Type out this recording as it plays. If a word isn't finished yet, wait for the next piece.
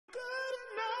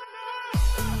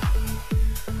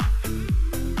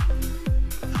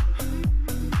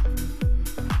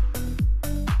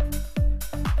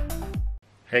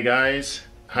Hey guys,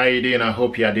 how you doing? I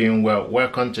hope you are doing well.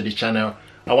 Welcome to the channel.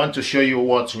 I want to show you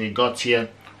what we got here.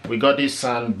 We got this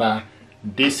soundbar.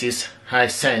 This is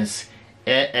Hisense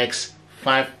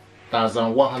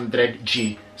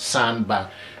AX5100G Soundbar.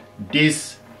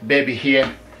 This baby here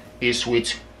is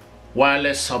with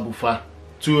wireless subwoofer,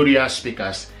 2 rear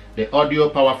speakers. The audio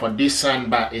power for this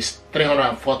soundbar is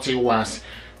 340 watts.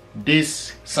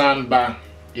 This soundbar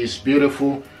is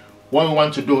beautiful. What we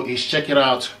want to do is check it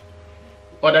out.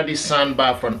 Order this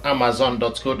soundbar from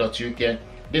amazon.co.uk.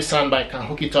 This soundbar can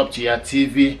hook it up to your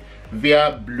TV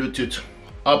via Bluetooth,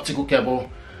 optical cable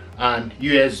and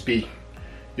USB.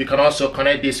 You can also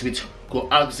connect this with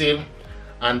coaxial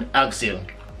and axial.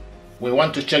 We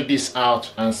want to check this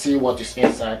out and see what is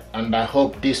inside, and I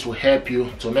hope this will help you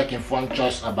to make informed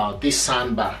choice about this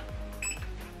soundbar.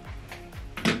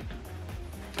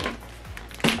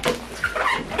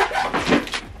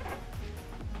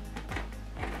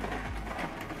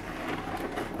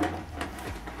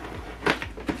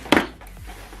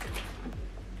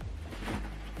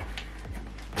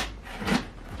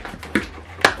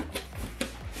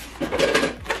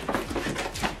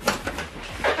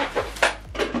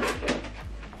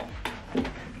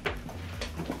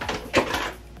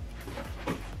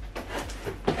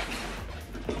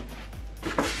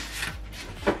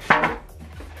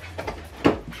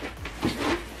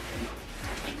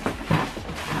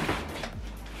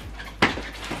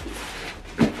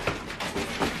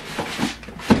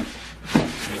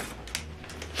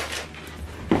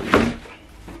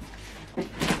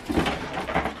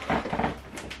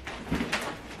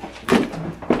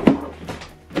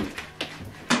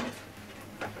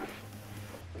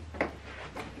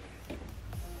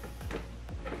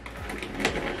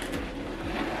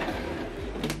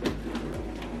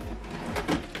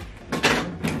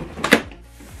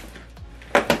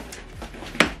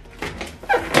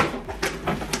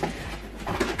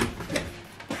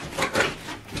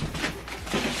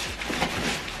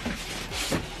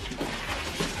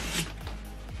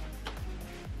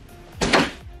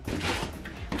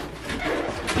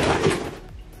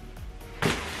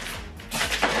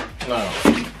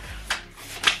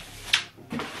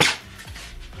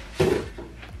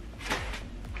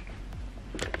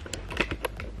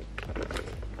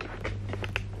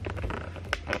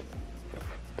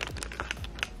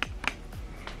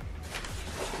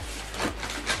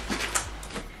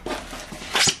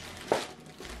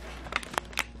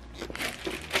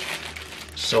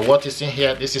 So what is in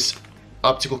here? This is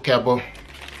optical cable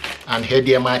and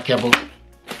HDMI cable,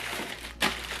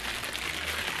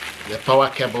 the power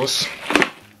cables,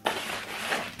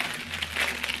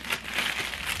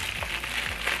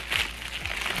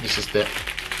 this is the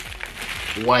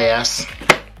wires,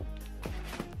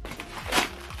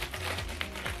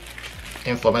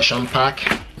 information pack,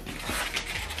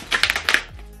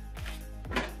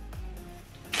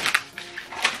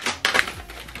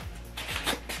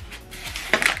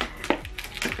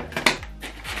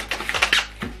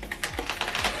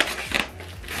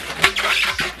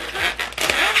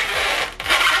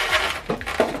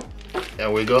 there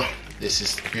we go. This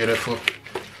is beautiful.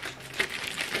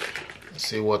 Let's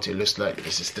see what it looks like.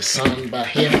 This is the soundbar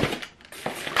here.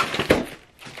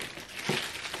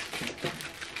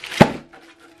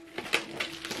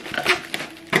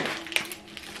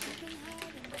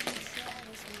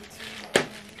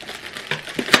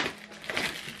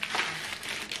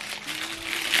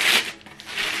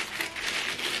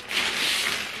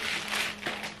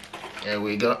 There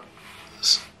we go.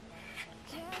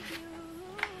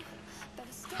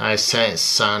 Hisense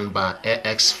soundbar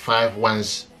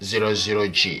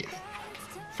AX5100G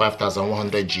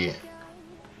 5100G,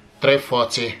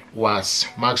 340 watts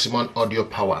maximum audio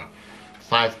power,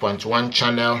 5.1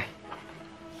 channel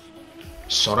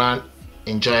surround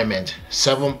enjoyment,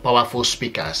 7 powerful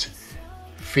speakers,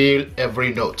 feel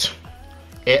every note,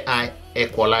 AI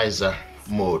equalizer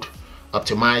mode,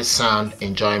 optimized sound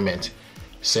enjoyment,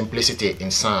 simplicity in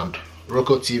sound,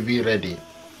 Roku TV ready,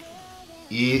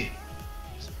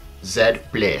 Z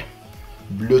Play,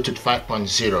 Bluetooth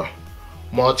 5.0,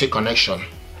 multi-connection.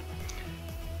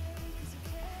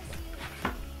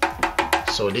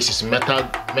 So this is metal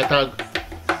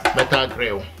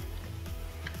grill,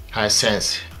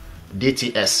 Hisense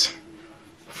DTS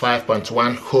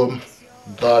 5.1 home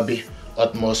Dolby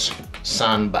Atmos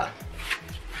soundbar.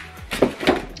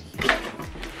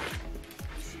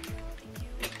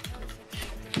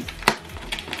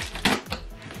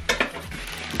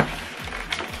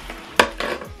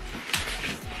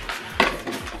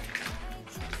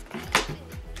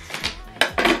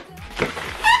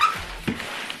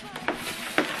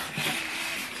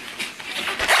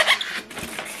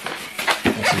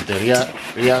 the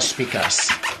rear speakers.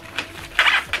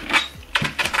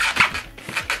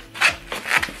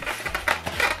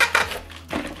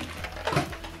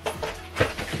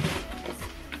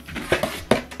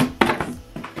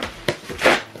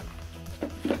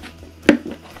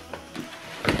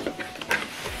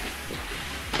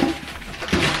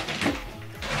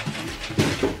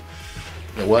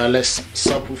 The wireless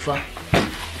subwoofer.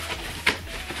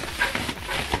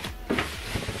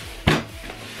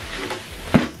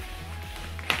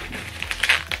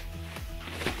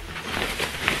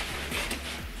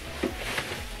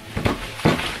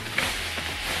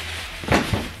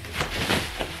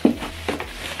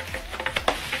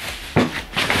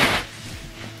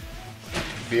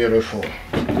 Beautiful.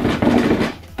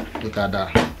 Look at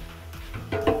that.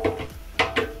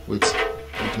 With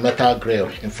metal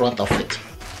grill in front of it.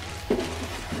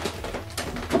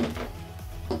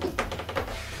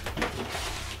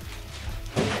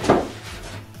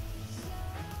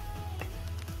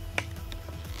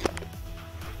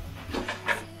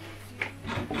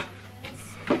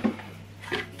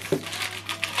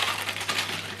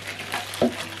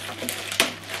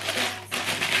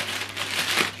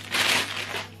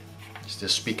 The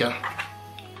speaker,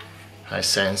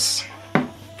 Hisense.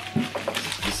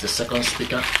 This is the second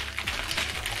speaker.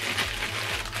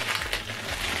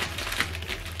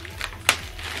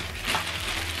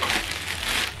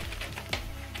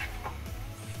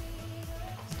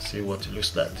 See what it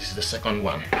looks like. This is the second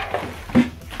one.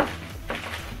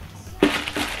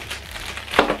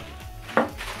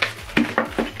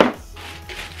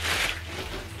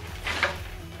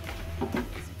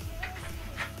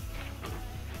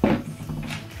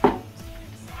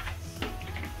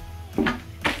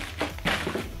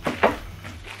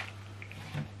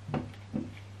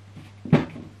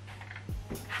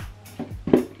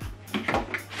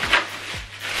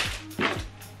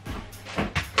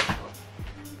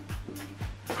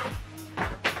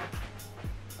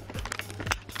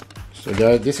 So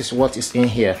guys, this is what is in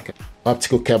here.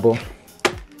 Optical cable,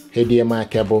 HDMI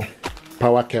cable,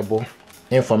 power cable,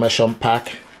 information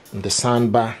pack, the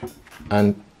soundbar,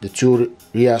 and the two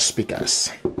rear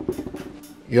speakers.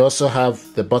 You also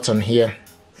have the button here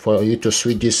for you to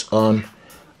switch this on,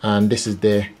 and this is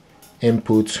the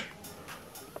input.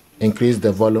 Increase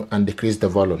the volume and decrease the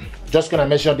volume. Just gonna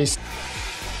measure this.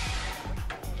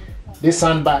 This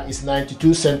soundbar is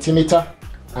 92 centimeter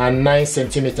and 9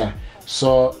 centimeter.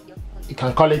 So you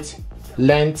can call it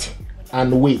length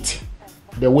and weight.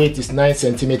 The weight is 9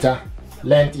 centimeter,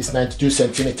 length is 92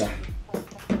 centimeter.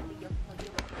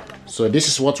 So this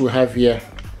is what we have here.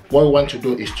 What we want to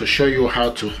do is to show you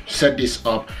how to set this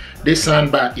up. This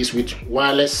soundbar is with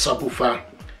wireless subwoofer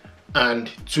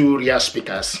and two rear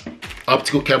speakers.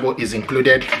 Optical cable is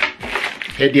included,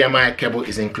 HDMI cable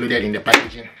is included in the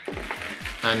packaging,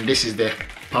 and this is the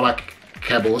power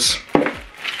cables,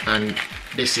 and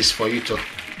this is for you to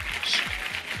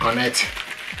connect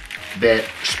the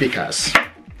speakers.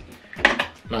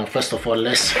 Now first of all,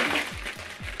 let's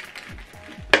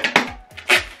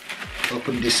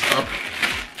open this up.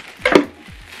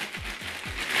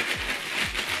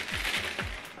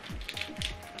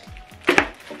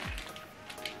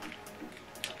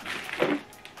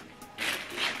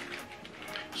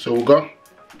 So we got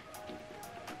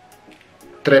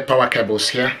 3 power cables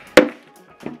here.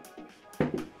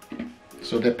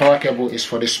 So the power cable is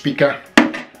for the speaker,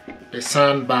 the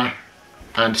soundbar,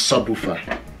 and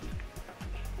subwoofer.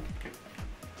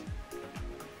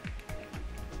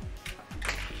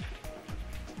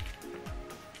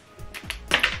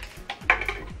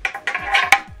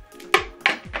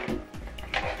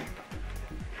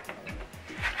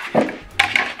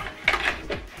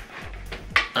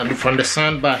 And from the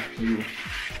soundbar,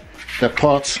 the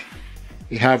ports,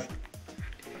 you have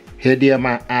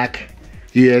HDMI ARC,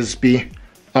 USB,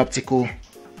 optical,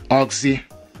 auxi,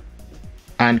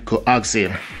 and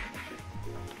coaxial.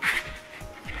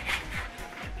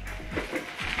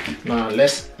 Now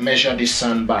let's measure this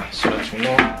soundbar so that we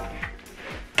know.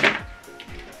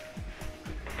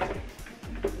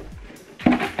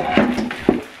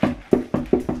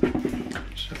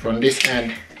 So from this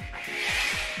end,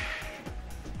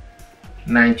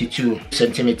 92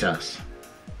 centimeters.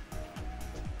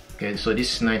 Okay, so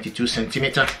this is 92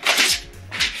 centimeter.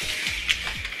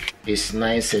 Is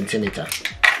 9 centimeter.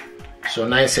 So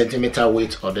 9 centimeter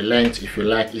weight, or the length if you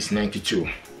like, is 92.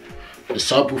 The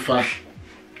subwoofer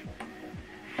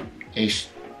is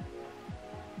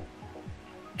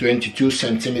 22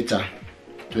 centimeter.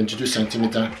 22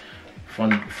 centimeter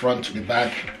from front to the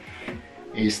back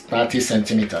is 30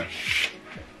 centimeter.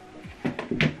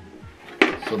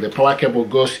 So the power cable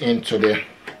goes into the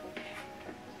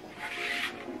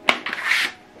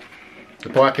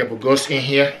power cable goes in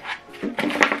here.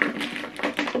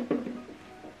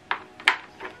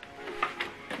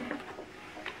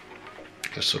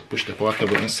 Okay, so push the power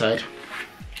cable inside.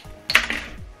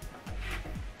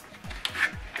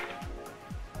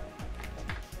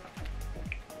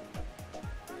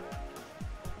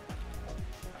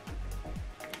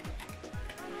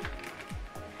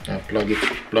 And plug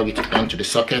it onto the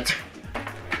socket.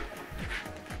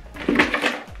 You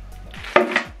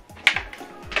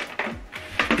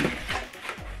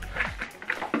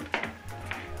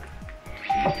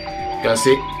can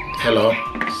see, hello.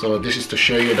 So this is to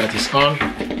show you that it's on.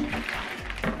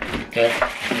 Okay,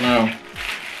 now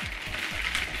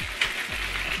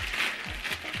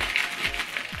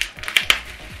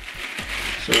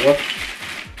so what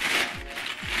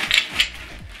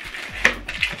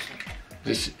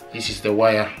this is the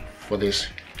wire for this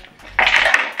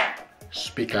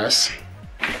speakers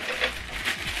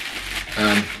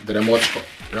and the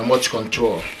remote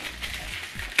control.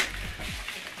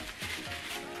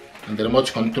 And the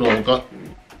remote control got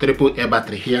AAA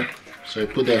battery here, so you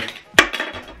put the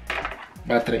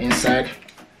battery inside.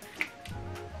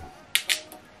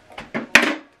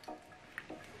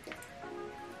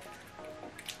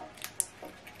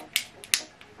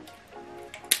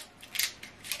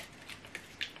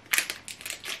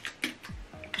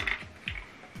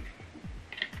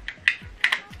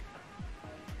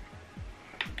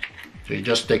 So you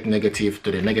just take negative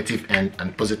to the negative end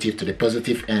and positive to the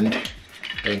positive end,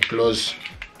 and close,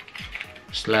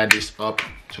 slide this up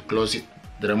to close it,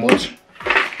 the remote.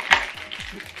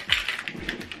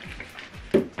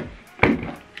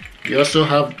 You also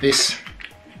have this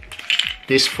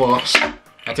force,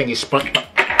 I think it's part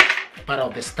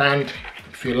of the stand,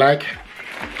 if you like.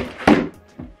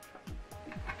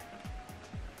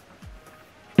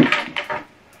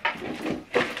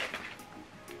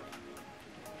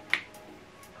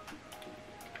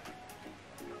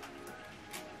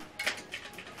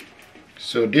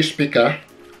 So this speaker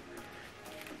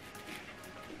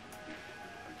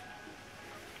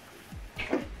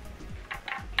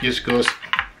just goes,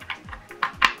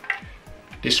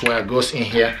 this wire goes in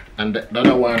here, and the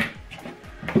other one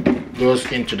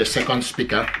goes into the second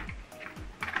speaker.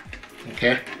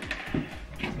 Okay,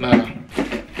 now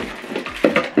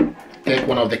take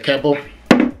one of the cable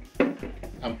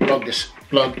and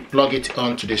plug it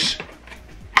onto this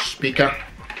speaker.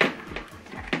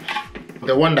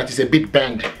 The one that is a bit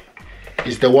bent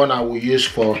is the one I will use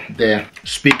for the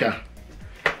speaker.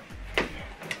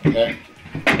 Okay.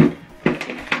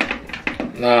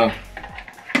 Now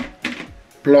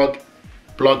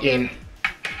plug in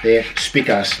the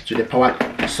speakers to the power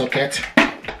socket.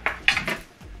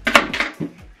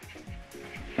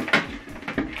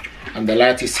 And the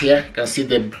light is here. You can see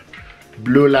the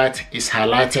blue light is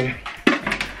highlighting.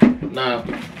 Now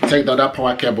take the other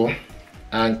power cable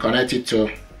and connect it to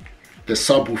the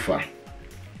subwoofer.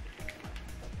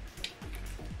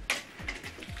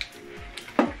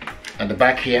 At the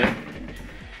back here.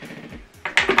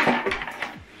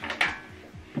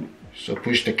 So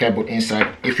push the cable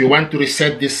inside. If you want to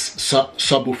reset this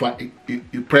subwoofer,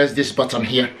 you press this button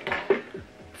here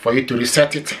for you to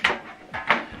reset it.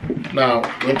 Now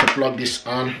I'm going to plug this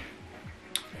on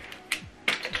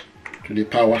to the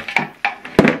power.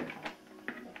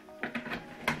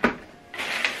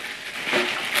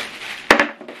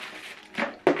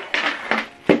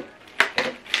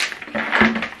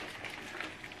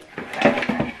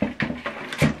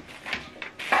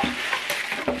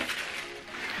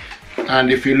 And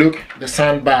if you look, the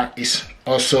soundbar is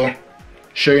also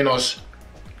showing us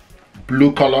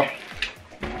blue color,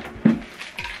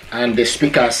 and the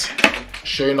speakers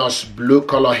showing us blue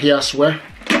color here as well.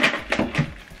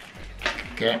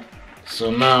 Okay, so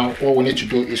now what we need to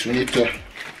do is we need to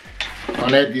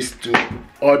connect this to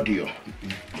audio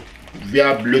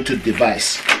via Bluetooth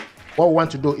device. What we want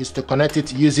to do is to connect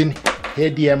it using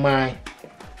HDMI.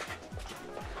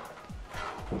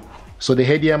 So the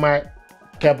HDMI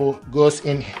cable goes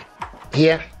in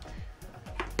here,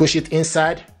 push it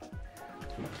inside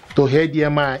to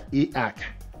HDMI ARC.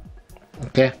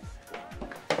 Okay,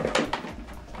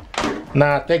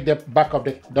 now take the back of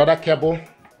the other cable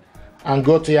and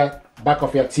go to your back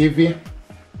of your TV.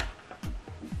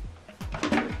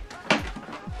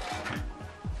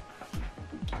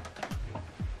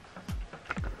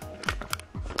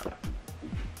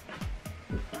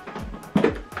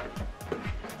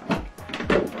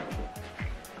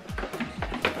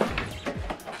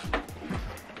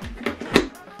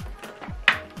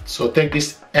 So take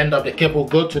this end of the cable,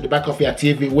 go to the back of your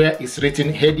TV where it's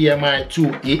written HDMI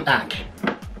to ARC.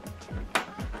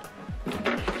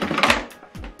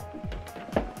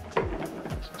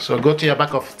 So go to your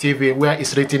back of TV where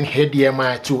it's written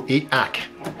HDMI to ARC.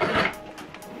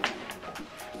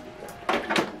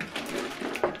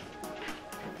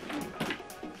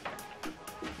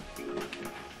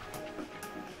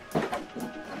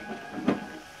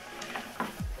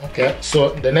 Okay, so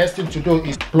the next thing to do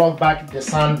is plug back the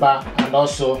soundbar and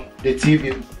also the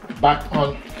TV back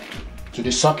on to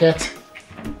the socket.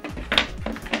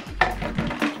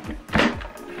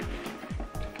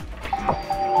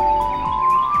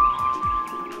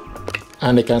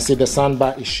 And you can see the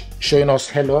soundbar is showing us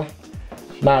hello.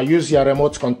 Now use your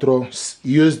remote control,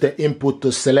 use the input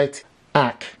to select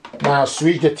ARC. Now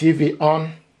switch the TV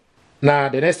on. Now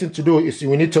the next thing to do is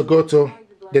we need to go to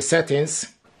the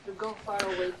settings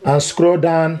and scroll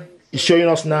down. It's showing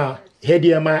us now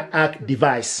HDMI ARC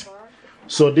device.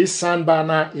 So this soundbar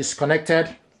now is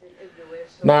connected.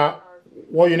 Now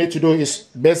what you need to do is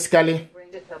basically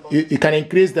you can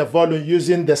increase the volume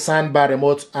using the soundbar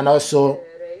remote and also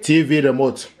TV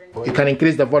remote. You can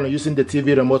increase the volume using the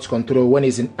TV remote control when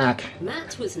it's in ARC.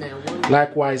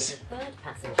 Likewise,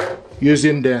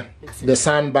 using the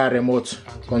soundbar remote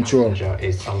control.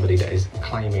 Is somebody that is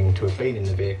claiming to have been in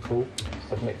the vehicle,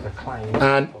 submit the claim.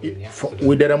 And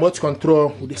with the remote control,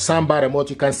 with the soundbar remote,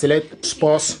 you can select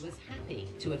sports.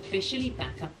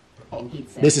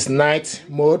 This is night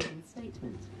mode.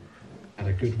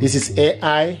 This is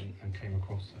AI. And came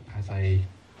across as a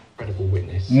credible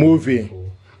witness. Movie.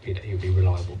 That he would be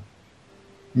reliable.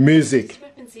 Music.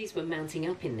 Discrepancies were mounting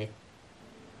up in this,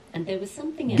 and there was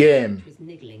something else game. Which was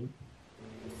niggling.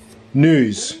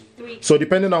 News. So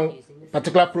depending on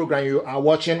particular program you are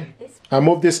watching, I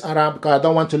move this around because I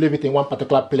don't want to leave it in one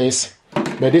particular place.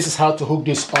 But this is how to hook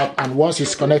this up, and once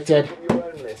it's connected,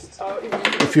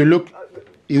 if you look,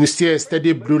 you will see a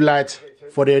steady blue light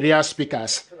for the rear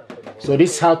speakers. So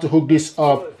this is how to hook this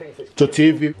up to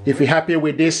TV. If you're happy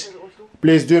with this,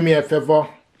 please do me a favor.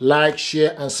 Like,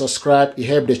 share, and subscribe. It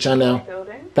helps the channel.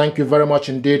 Thank you very much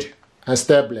indeed, and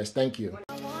stay blessed. Thank you.